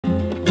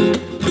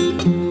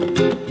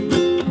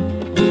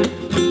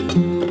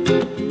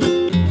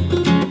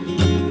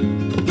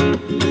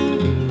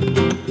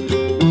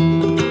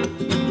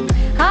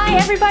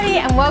everybody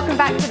and welcome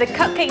back to the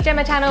Cupcake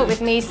Jemma channel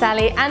with me,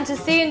 Sally, and to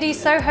C&D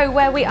Soho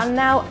where we are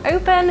now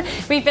open.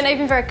 We've been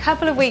open for a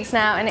couple of weeks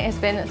now and it has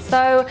been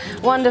so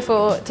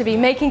wonderful to be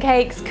making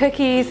cakes,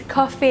 cookies,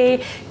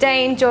 coffee.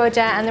 Dane,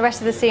 Georgia and the rest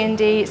of the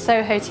C&D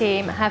Soho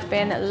team have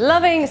been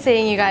loving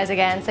seeing you guys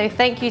again. So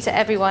thank you to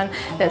everyone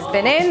that's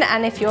been in,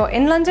 and if you're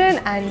in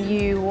London and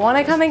you want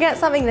to come and get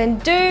something, then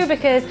do,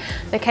 because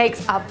the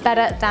cakes are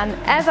better than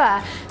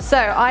ever. So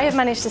I have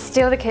managed to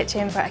steal the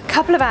kitchen for a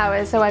couple of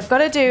hours, so I've got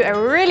to do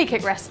a really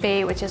quick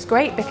recipe, which is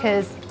great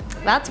because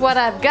that's what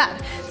I've got.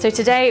 So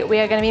today we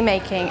are going to be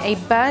making a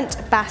burnt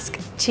Basque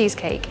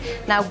cheesecake.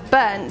 Now,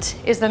 burnt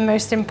is the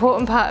most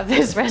important part of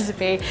this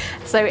recipe.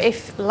 So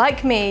if,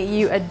 like me,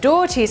 you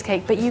adore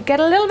cheesecake, but you get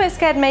a little bit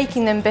scared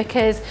making them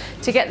because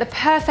to get the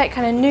perfect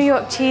kind of New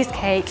York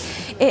cheesecake,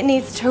 it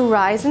needs to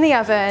rise in the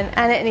oven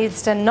and it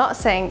needs to not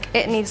sink,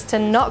 it needs to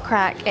not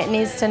crack, it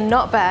needs to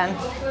not burn,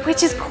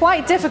 which is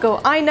quite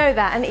difficult. I know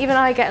that, and even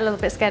I get a little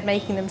bit scared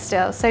making them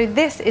still. So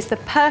this is the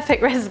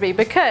perfect recipe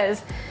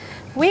because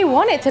we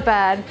want it to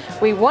burn,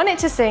 we want it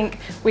to sink,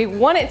 we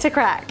want it to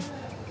crack.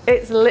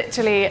 It's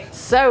literally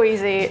so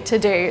easy to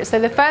do. So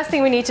the first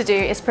thing we need to do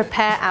is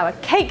prepare our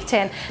cake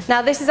tin.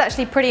 Now this is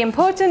actually pretty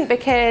important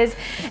because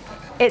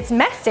it's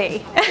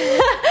messy.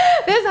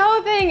 This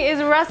whole thing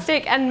is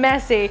rustic and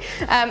messy,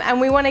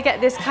 and we want to get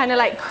this kind of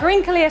like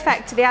crinkly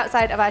effect to the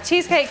outside of our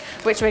cheesecake,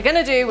 which we're going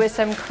to do with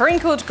some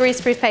crinkled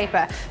greaseproof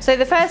paper. So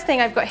the first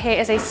thing I've got here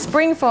is a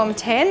springform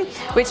tin,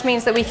 which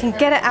means that we can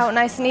get it out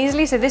nice and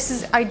easily. So this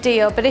is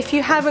ideal, but if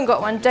you haven't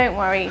got one, don't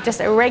worry, just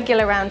a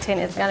regular round tin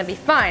is going to be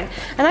fine.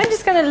 And I'm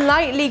just going to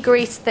lightly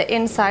grease the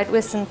inside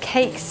with some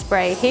cake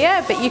spray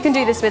here, but you can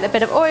do this with a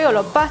bit of oil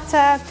or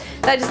butter.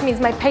 That just means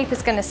my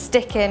paper's going to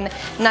stick in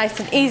nice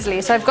and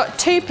easily. So I've got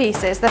two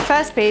pieces. The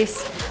first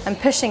piece I'm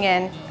pushing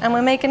in and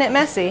we're making it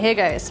messy. Here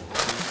goes.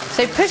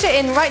 So push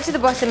it in right to the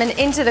bottom and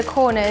into the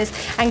corners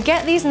and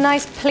get these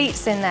nice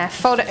pleats in there.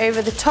 Fold it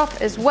over the top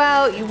as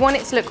well. You want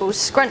it to look all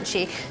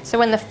scrunchy. So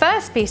when the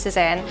first piece is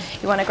in,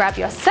 you want to grab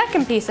your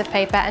second piece of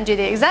paper and do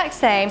the exact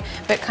same,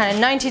 but kind of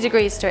 90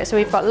 degrees to it. So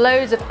we've got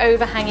loads of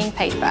overhanging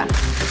paper.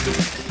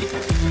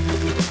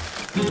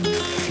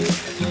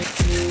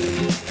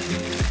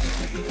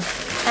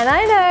 And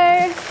I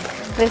know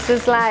this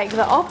is like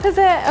the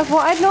opposite of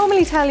what I'd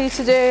normally tell you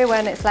to do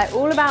when it's like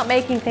all about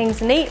making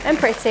things neat and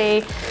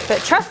pretty, but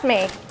trust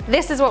me,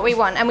 this is what we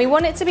want, and we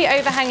want it to be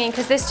overhanging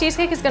because this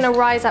cheesecake is going to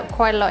rise up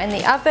quite a lot in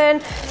the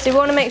oven, so we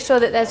want to make sure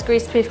that there's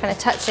greaseproof kind of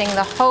touching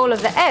the whole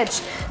of the edge.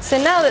 So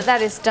now that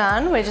that is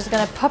done, we're just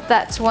going to pop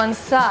that to one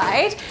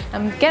side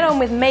and get on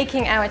with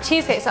making our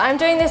cheesecake. So I'm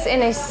doing this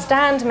in a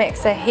stand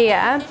mixer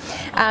here,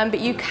 but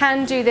you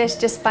can do this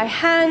just by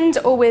hand,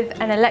 or with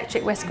an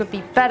electric whisk would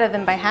be better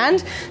than by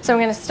hand. So I'm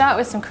going to start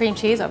with some cream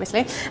cheese,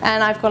 obviously,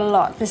 and I've got a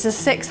lot. This is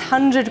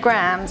 600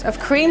 grams of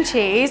cream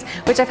cheese,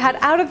 which I've had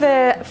out of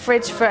the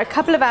fridge for a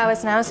couple of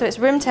hours now, so it's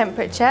room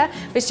temperature,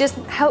 which just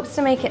helps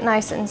to make it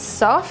nice and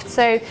soft.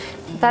 So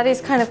that is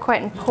kind of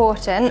quite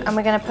important, and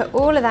we're going to put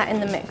all of that in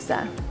the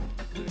mixer.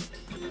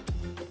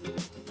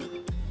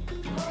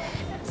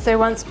 So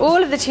once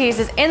all of the cheese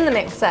is in the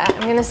mixer,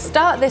 I'm going to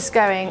start this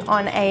going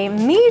on a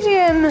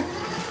medium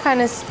kind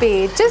of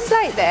speed, just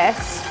like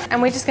this,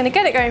 and we're just going to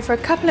get it going for a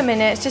couple of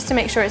minutes just to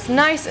make sure it's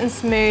nice and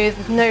smooth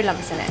with no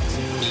lumps in it.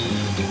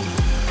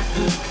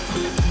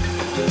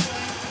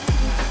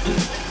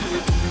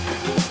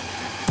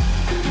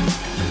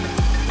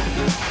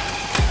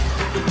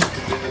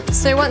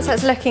 So once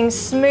that's looking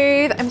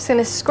smooth, I'm just going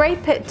to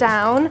scrape it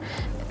down.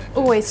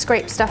 Always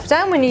scrape stuff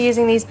down when you're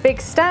using these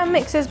big stand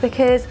mixers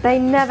because they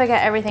never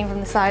get everything from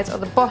the sides or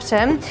the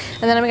bottom.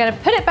 And then I'm going to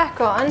put it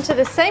back on to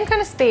the same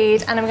kind of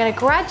speed, and I'm going to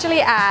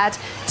gradually add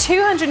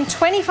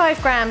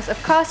 225 grams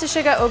of caster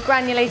sugar or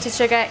granulated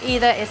sugar,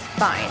 either is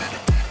fine.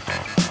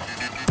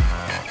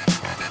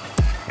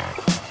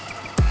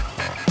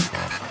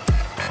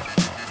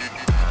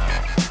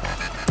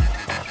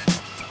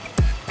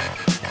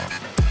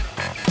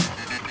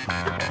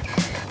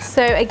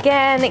 So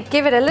again,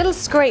 give it a little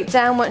scrape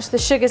down once the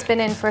sugar's been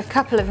in for a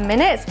couple of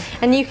minutes,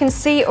 and you can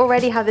see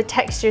already how the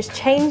texture is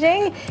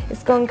changing.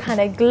 It's gone kind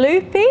of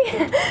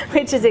gloopy,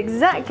 which is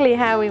exactly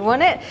how we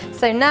want it.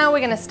 So now we're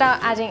going to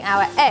start adding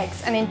our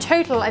eggs, and in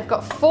total I've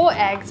got 4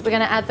 eggs. We're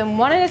going to add them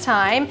one at a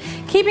time,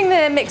 keeping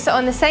the mixer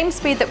on the same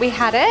speed that we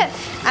had it,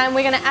 and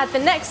we're going to add the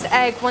next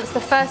egg once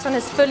the first one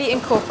is fully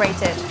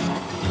incorporated.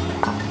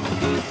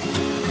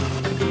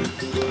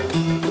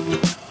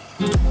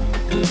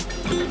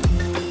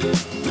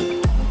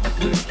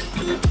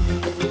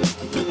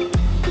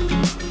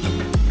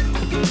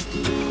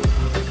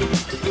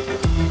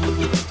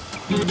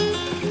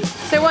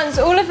 Once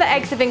all of the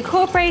eggs have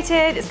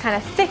incorporated, it's kind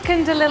of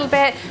thickened a little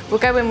bit, we'll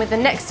go in with the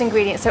next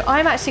ingredient. So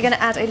I'm actually going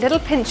to add a little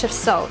pinch of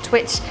salt,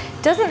 which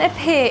Doesn't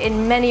appear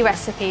in many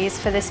recipes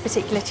for this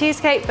particular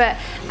cheesecake, but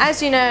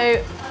as you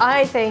know,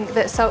 I think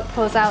that salt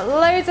pulls out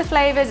loads of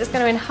flavors. It's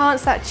going to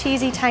enhance that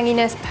cheesy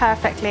tanginess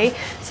perfectly.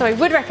 So I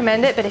would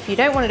recommend it, but if you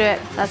don't want to do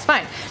it, that's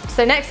fine.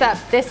 So next up,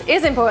 this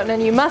is important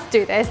and you must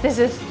do this. This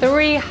is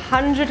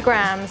 300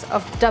 grams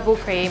of double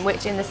cream,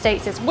 which in the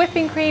States is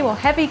whipping cream or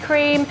heavy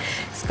cream.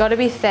 It's got to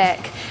be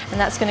thick, and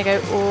that's going to go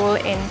all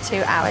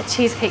into our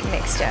cheesecake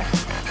mixture.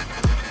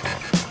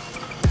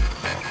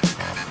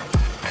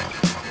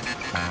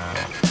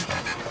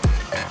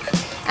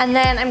 And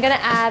then I'm going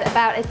to add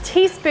about a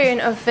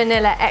teaspoon of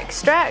vanilla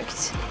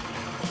extract.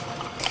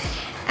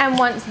 And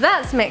once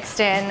that's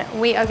mixed in,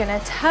 we are going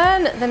to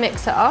turn the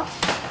mixer off.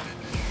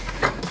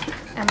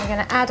 And we're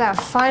going to add our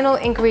final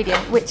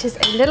ingredient, which is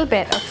a little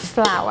bit of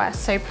flour.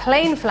 So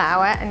plain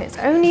flour, and it's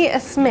only a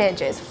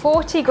smidge, it's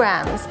 40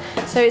 grams.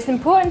 So it's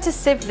important to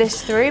sieve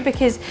this through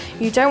because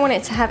you don't want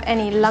it to have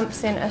any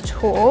lumps in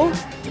at all.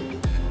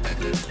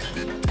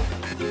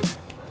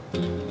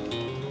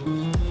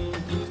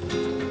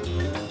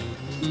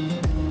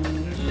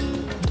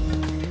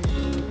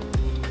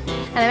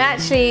 And I'm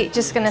actually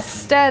just going to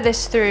stir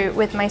this through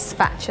with my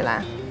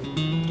spatula.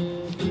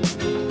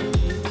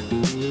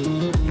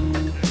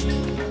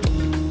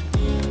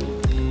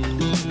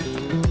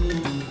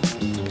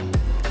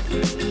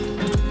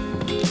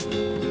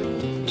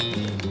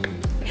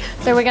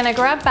 So we're going to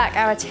grab back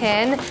our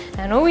tin,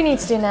 and all we need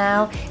to do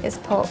now is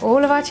pour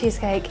all of our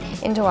cheesecake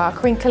into our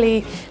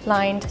crinkly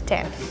lined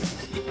tin.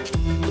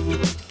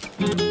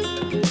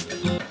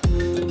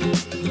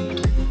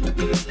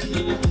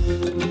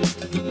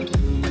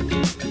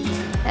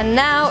 And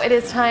now it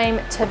is time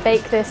to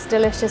bake this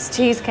delicious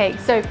cheesecake.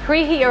 So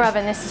preheat your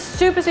oven. This is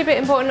super, super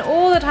important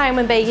all the time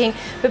when baking,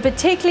 but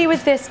particularly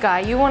with this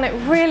guy, you want it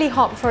really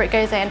hot before it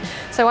goes in.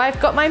 So I've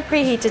got mine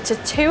preheated to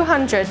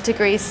 200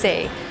 degrees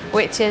C,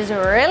 which is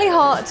really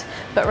hot,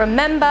 but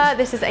remember,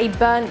 this is a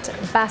burnt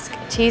Basque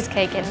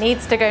cheesecake. It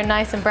needs to go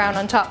nice and brown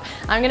on top.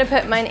 I'm gonna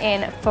put mine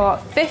in for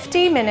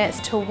 50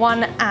 minutes to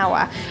 1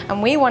 hour,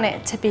 and we want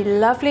it to be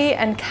lovely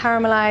and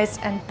caramelized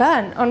and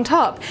burnt on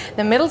top.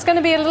 The middle's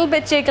gonna be a little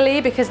bit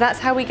jiggly because that's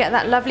how we get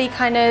that lovely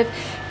kind of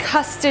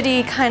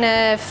custardy kind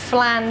of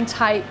flan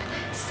type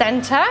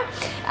center.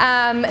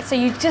 So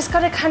you just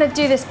gotta kind of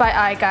do this by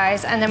eye,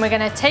 guys, and then we're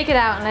gonna take it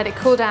out and let it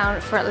cool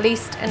down for at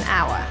least an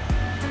hour.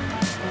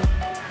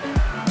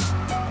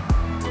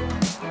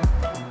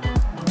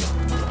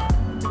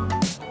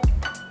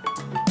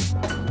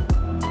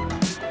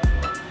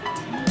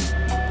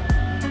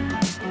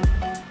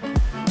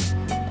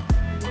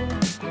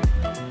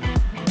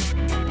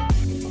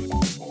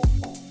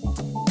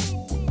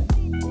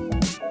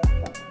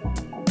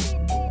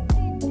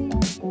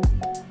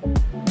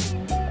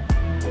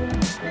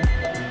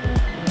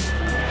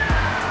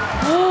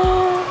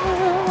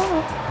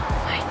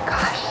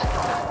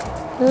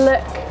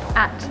 Look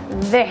at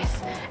this.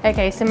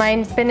 Okay, so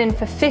mine's been in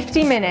for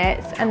 50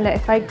 minutes, and look,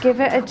 if I give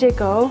it a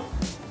jiggle,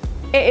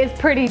 it is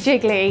pretty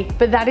jiggly,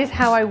 but that is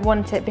how I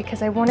want it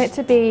because I want it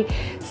to be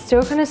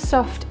still kind of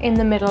soft in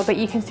the middle, but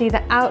you can see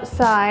the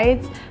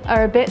outsides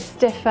are a bit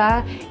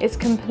stiffer. It's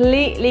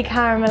completely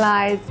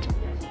caramelized.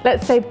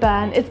 Let's say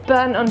burnt, it's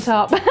burnt on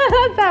top.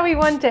 That's how we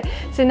want it.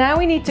 So now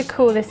we need to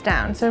cool this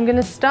down. So I'm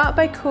gonna start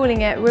by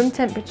cooling it room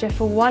temperature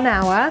for 1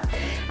 hour,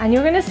 and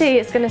you're gonna see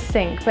it's gonna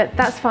sink, but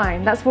that's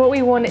fine. That's what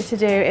we want it to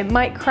do. It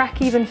might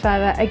crack even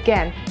further.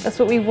 Again, that's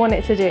what we want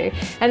it to do.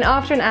 And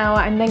after an hour,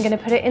 I'm then gonna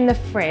put it in the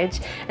fridge.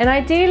 And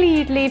ideally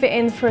you'd leave it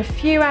in for a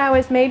few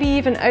hours, maybe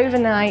even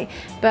overnight,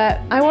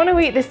 but I wanna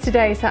eat this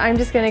today, so I'm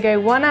just gonna go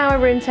 1 hour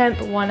room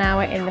temp, 1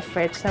 hour in the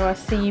fridge. So I'll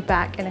see you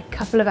back in a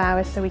couple of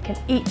hours so we can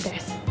eat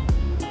this.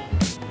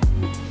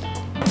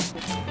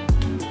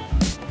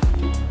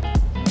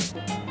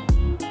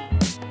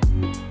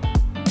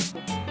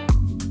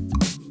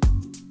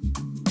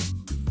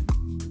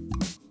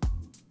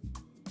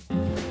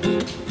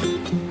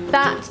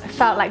 That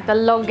felt like the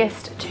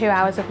longest 2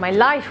 hours of my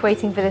life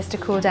waiting for this to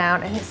cool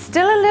down, and it's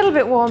still a little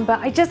bit warm, but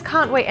I just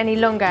can't wait any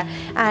longer.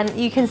 And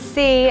you can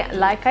see,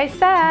 like I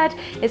said,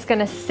 it's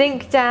gonna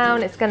sink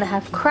down, it's gonna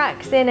have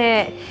cracks in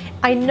it.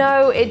 I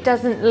know it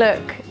doesn't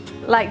look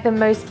like the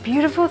most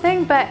beautiful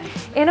thing, but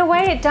in a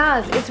way it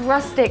does. It's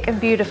rustic and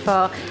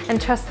beautiful,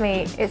 and trust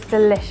me, it's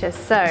delicious.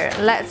 So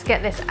let's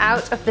get this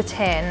out of the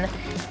tin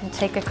and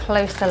take a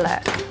closer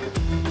look.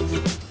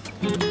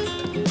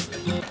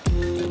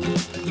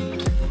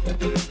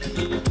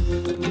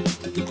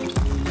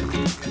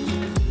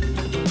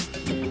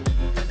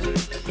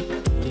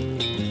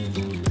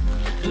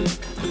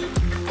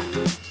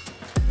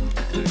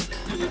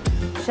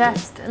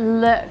 Just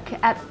look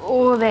at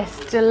all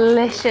this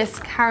delicious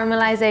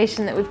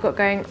caramelization that we've got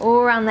going all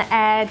around the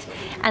edge,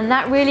 and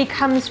that really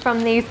comes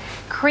from these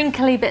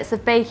crinkly bits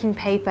of baking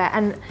paper,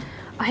 and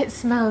it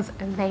smells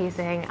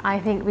amazing. I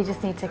think we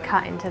just need to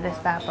cut into this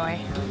bad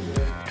boy.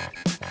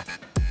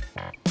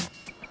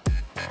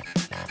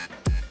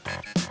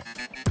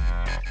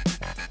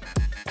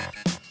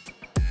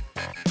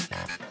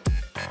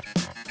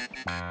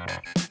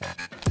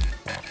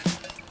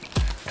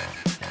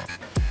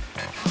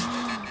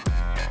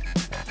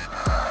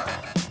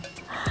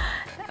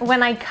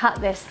 when I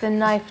cut this, the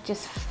knife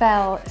just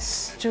fell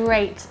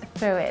straight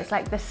through it. It's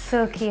like the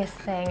silkiest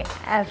thing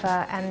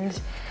ever, and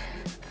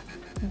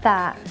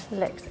that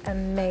looks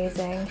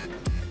amazing.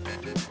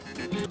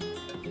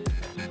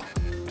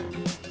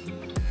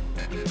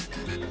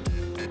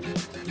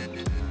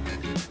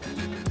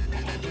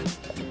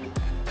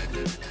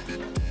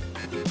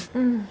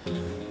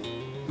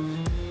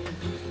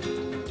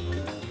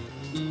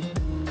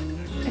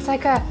 It's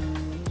like a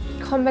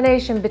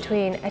combination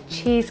between a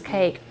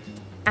cheesecake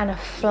and a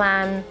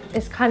flan.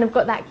 It's kind of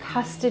got that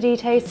custardy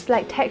taste,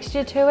 like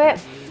texture to it.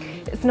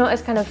 It's not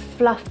as kind of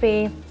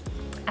fluffy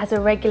as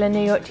a regular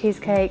New York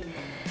cheesecake,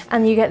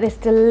 and you get this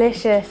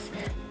delicious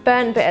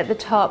burnt bit at the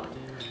top,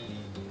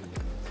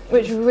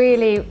 which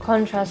really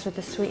contrasts with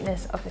the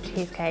sweetness of the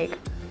cheesecake.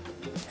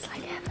 It's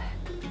like heaven.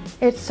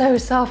 It's so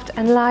soft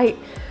and light.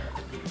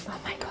 Oh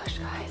my gosh,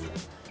 guys.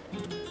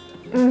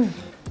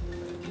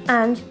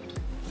 And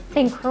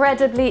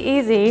incredibly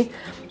easy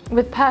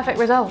with perfect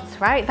results,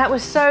 right? That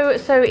was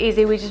so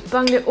easy. We just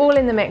bunged it all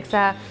in the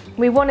mixer.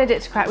 We wanted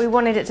it to crack, we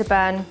wanted it to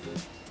burn,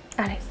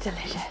 and it's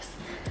delicious.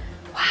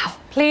 Wow.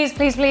 Please,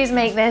 please, please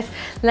make this.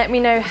 Let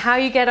me know how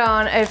you get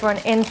on over on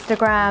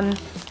Instagram.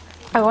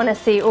 I want to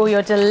see all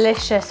your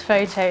delicious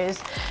photos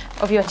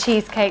of your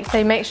cheesecake,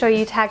 so make sure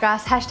you tag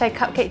us,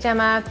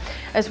 #CupcakeJemma,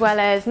 as well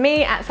as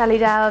me at Sally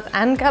Dells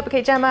and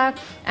CupcakeJemma.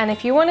 And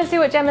if you want to see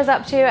what Gemma's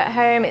up to at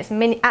home, it's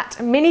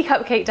at Mini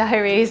Cupcake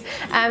Diaries.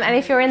 And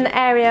if you're in the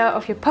area, or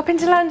if you pop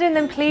into London,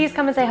 then please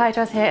come and say hi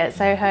to us here at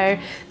Soho.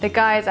 The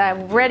guys are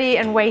ready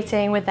and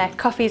waiting with their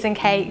coffees and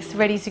cakes,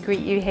 ready to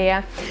greet you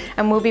here.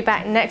 And we'll be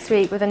back next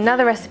week with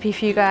another recipe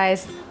for you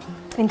guys.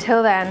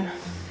 Until then,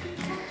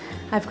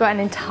 I've got an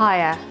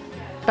entire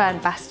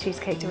burnt Basque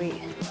cheesecake to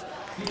eat.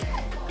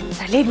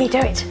 So leave me to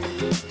it.